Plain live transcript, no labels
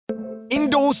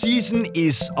Indoor season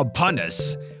is upon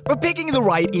us, but picking the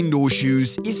right indoor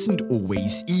shoes isn't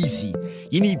always easy.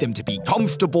 You need them to be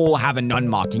comfortable, have a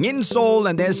non-marking insole,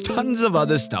 and there's tons of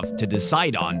other stuff to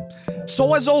decide on.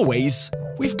 So as always,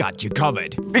 we've got you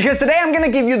covered. Because today I'm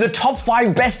gonna give you the top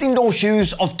 5 best indoor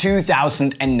shoes of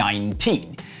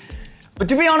 2019. But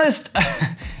to be honest,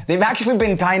 they've actually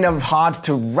been kind of hard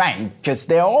to rank because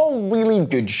they're all really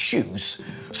good shoes.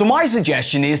 So my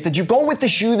suggestion is that you go with the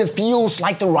shoe that feels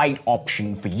like the right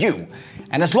option for you.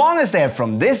 And as long as they're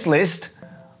from this list,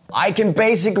 I can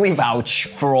basically vouch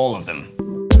for all of them.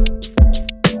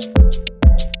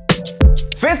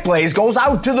 Fifth place goes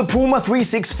out to the PUMA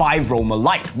 365 Roma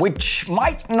Lite, which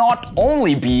might not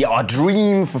only be a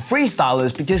dream for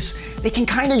freestylers because they can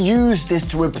kind of use this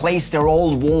to replace their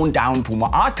old worn down PUMA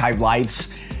archive lights,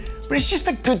 but it's just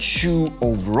a good shoe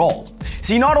overall.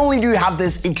 See, not only do you have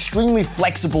this extremely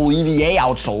flexible EVA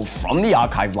outsole from the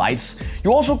archive lights,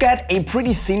 you also get a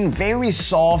pretty thin, very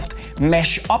soft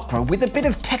mesh upper with a bit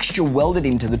of texture welded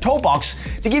into the toe box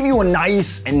to give you a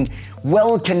nice and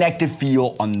well-connected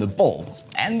feel on the ball.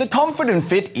 And the comfort and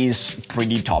fit is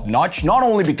pretty top notch, not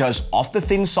only because of the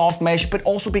thin soft mesh, but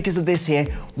also because of this here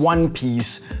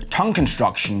one-piece tongue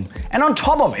construction. And on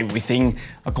top of everything,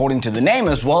 according to the name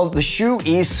as well, the shoe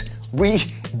is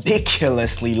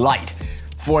ridiculously light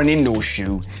for an indoor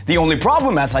shoe. The only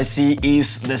problem, as I see,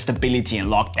 is the stability and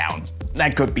lockdown.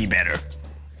 That could be better.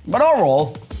 But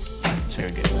overall, it's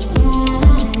very good.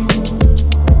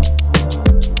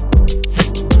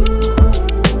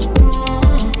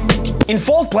 In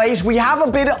fourth place, we have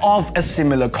a bit of a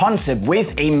similar concept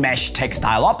with a mesh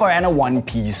textile upper and a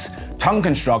one-piece tongue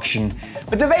construction,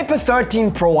 but the Vapor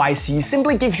 13 Pro IC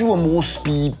simply gives you a more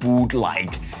speed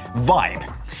boot-like vibe.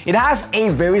 It has a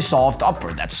very soft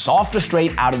upper that's softer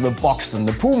straight out of the box than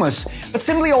the Pumas, but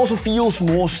simply also feels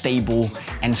more stable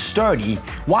and sturdy,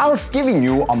 whilst giving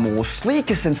you a more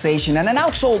sleeker sensation and an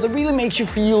outsole that really makes you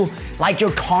feel like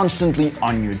you're constantly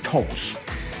on your toes.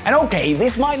 And okay,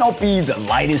 this might not be the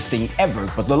lightest thing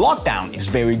ever, but the lockdown is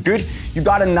very good. You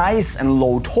got a nice and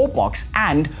low toe box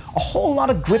and a whole lot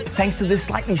of grip thanks to this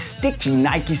slightly sticky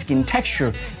Nike skin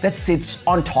texture that sits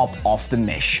on top of the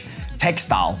mesh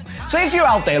textile. So if you're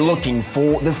out there looking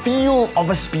for the feel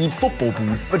of a speed football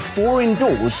boot, but for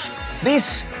indoors,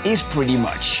 this is pretty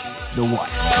much the one.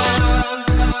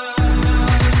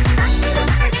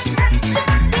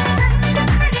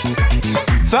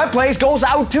 Third place goes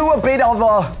out to a bit of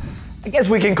a, I guess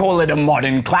we can call it a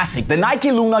modern classic, the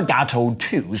Nike Lunar Gato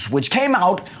 2s, which came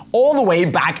out all the way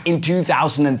back in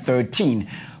 2013,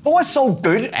 but was so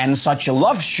good and such a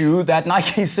loved shoe that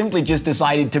Nike simply just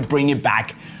decided to bring it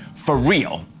back for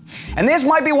real. And this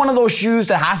might be one of those shoes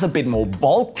that has a bit more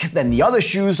bulk than the other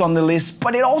shoes on the list,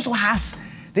 but it also has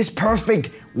this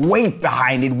perfect weight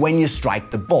behind it when you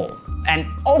strike the ball. And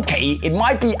okay, it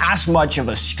might be as much of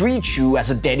a street shoe as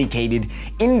a dedicated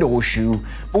indoor shoe,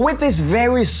 but with this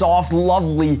very soft,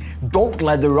 lovely goat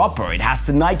leather upper, it has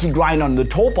the Nike grind on the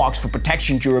toe box for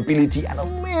protection, durability, and a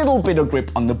little bit of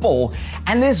grip on the ball,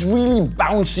 and this really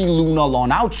bouncy Lunar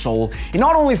Lawn outsole. It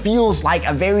not only feels like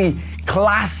a very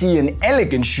classy and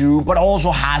elegant shoe, but also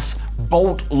has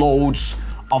boatloads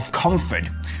of comfort.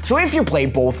 So if you play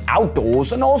both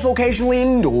outdoors and also occasionally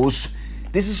indoors,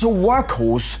 this is a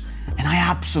workhorse, and I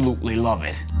absolutely love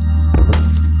it.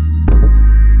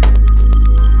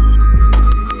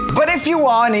 But if you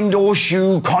are an indoor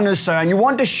shoe connoisseur and you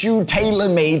want a shoe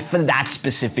tailor-made for that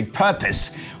specific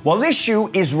purpose, well, this shoe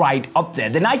is right up there,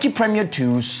 the Nike Premier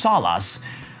 2 Salas,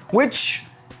 which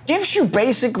gives you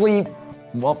basically,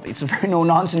 well, it's a very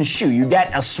no-nonsense shoe. You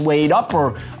get a suede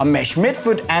upper, a mesh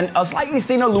midfoot, and a slightly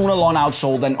thinner Lunar Lawn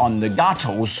outsole than on the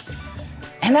Gatos.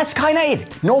 And that's kinda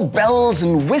it. No bells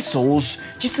and whistles,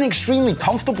 just an extremely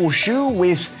comfortable shoe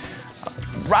with a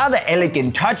rather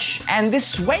elegant touch and this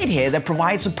suede here that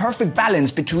provides a perfect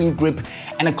balance between grip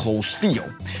and a close feel.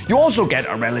 You also get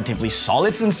a relatively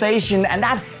solid sensation and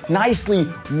that nicely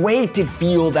weighted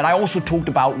feel that I also talked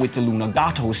about with the Lunar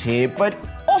Gatos here, but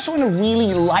also in a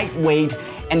really lightweight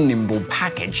and nimble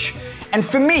package. And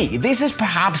for me, this is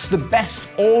perhaps the best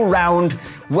all-round,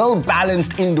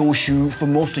 well-balanced indoor shoe for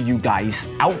most of you guys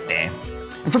out there.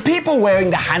 And for people wearing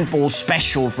the handball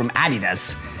special from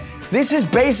Adidas, this is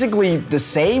basically the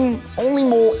same, only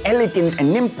more elegant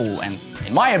and nimble, and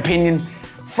in my opinion,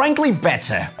 frankly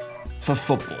better for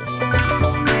football.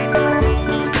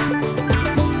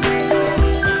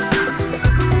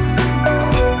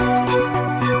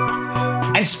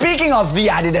 And speaking of the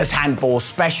Adidas handball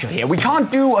special here, we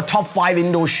can't do a top 5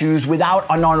 indoor shoes without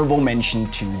an honorable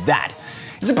mention to that.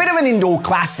 It's a bit of an indoor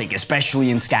classic, especially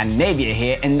in Scandinavia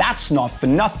here, and that's not for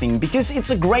nothing because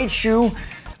it's a great shoe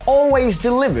always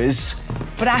delivers,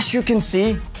 but as you can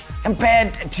see,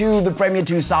 compared to the Premier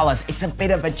 2 Salas, it's a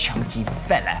bit of a chunky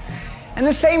fella. And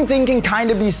the same thing can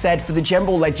kind of be said for the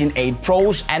Jumbo Legend 8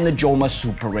 Pros and the Joma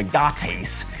Super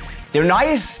Regates. They're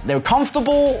nice, they're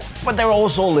comfortable, but they're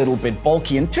also a little bit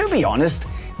bulky, and to be honest,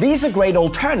 these are great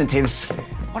alternatives,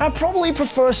 but I probably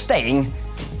prefer staying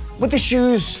with the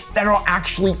shoes that are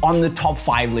actually on the top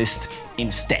 5 list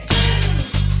instead.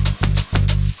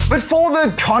 But for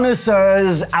the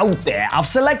connoisseurs out there, I've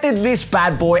selected this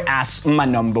bad boy as my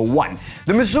number 1.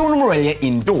 The Mizuno Morelia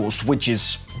Indoors, which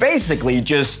is basically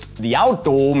just the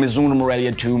outdoor Mizuno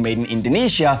Morelia 2 made in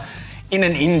Indonesia in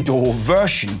an indoor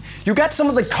version. You get some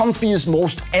of the comfiest,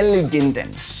 most elegant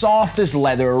and softest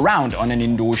leather around on an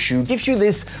indoor shoe. Gives you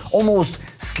this almost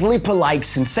slipper-like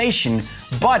sensation,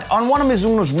 but on one of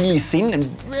Mizuno's really thin and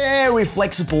very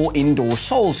flexible indoor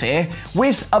soles here,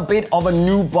 with a bit of a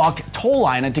nubuck toe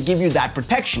liner to give you that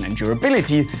protection and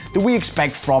durability that we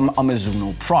expect from a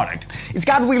Mizuno product. It's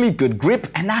got really good grip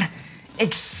and that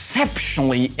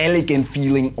exceptionally elegant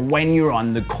feeling when you're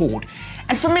on the court.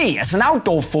 And for me, as an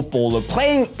outdoor footballer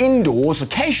playing indoors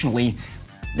occasionally,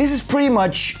 this is pretty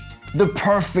much the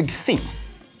perfect thing.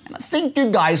 And I think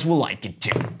you guys will like it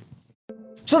too.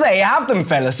 So there you have them,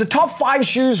 fellas, the top 5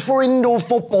 shoes for indoor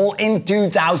football in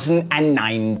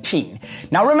 2019.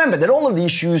 Now remember that all of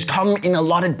these shoes come in a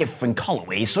lot of different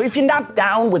colorways, so if you're not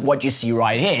down with what you see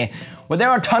right here, well, there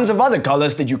are tons of other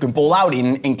colors that you can pull out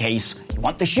in case you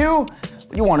want the shoe,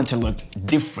 but you want it to look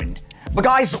different. But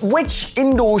guys, which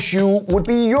indoor shoe would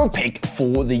be your pick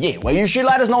for the year? Well, you should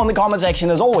let us know in the comment section,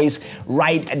 as always,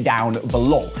 right down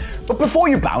below. But before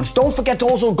you bounce, don't forget to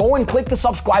also go and click the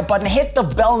subscribe button, hit the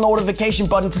bell notification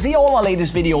button to see all our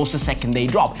latest videos the second they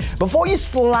drop, before you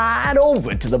slide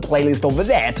over to the playlist over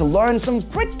there to learn some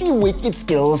pretty wicked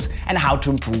skills and how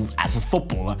to improve as a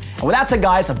footballer. And with that said,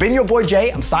 guys, I've been your boy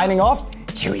Jay. I'm signing off.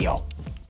 Cheerio.